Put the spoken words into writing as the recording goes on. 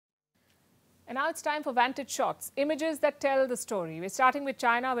And now it's time for Vantage shots, images that tell the story. We're starting with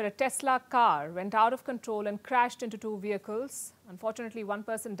China, where a Tesla car went out of control and crashed into two vehicles. Unfortunately, one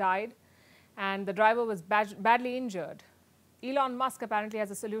person died and the driver was badly injured. Elon Musk apparently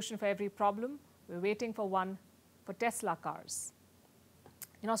has a solution for every problem. We're waiting for one for Tesla cars.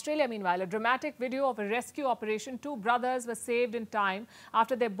 In Australia, meanwhile, a dramatic video of a rescue operation. Two brothers were saved in time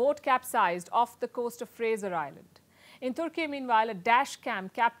after their boat capsized off the coast of Fraser Island. In Turkiye, meanwhile, a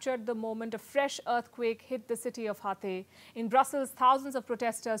Dashcam captured the moment a fresh earthquake hit the city of Hatay. In Brussels, thousands of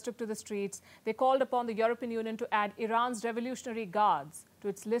protesters took to the streets. They called upon the European Union to add Iran's Revolutionary Guards to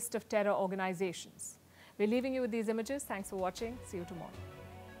its list of terror organizations. We're leaving you with these images. Thanks for watching. See you tomorrow.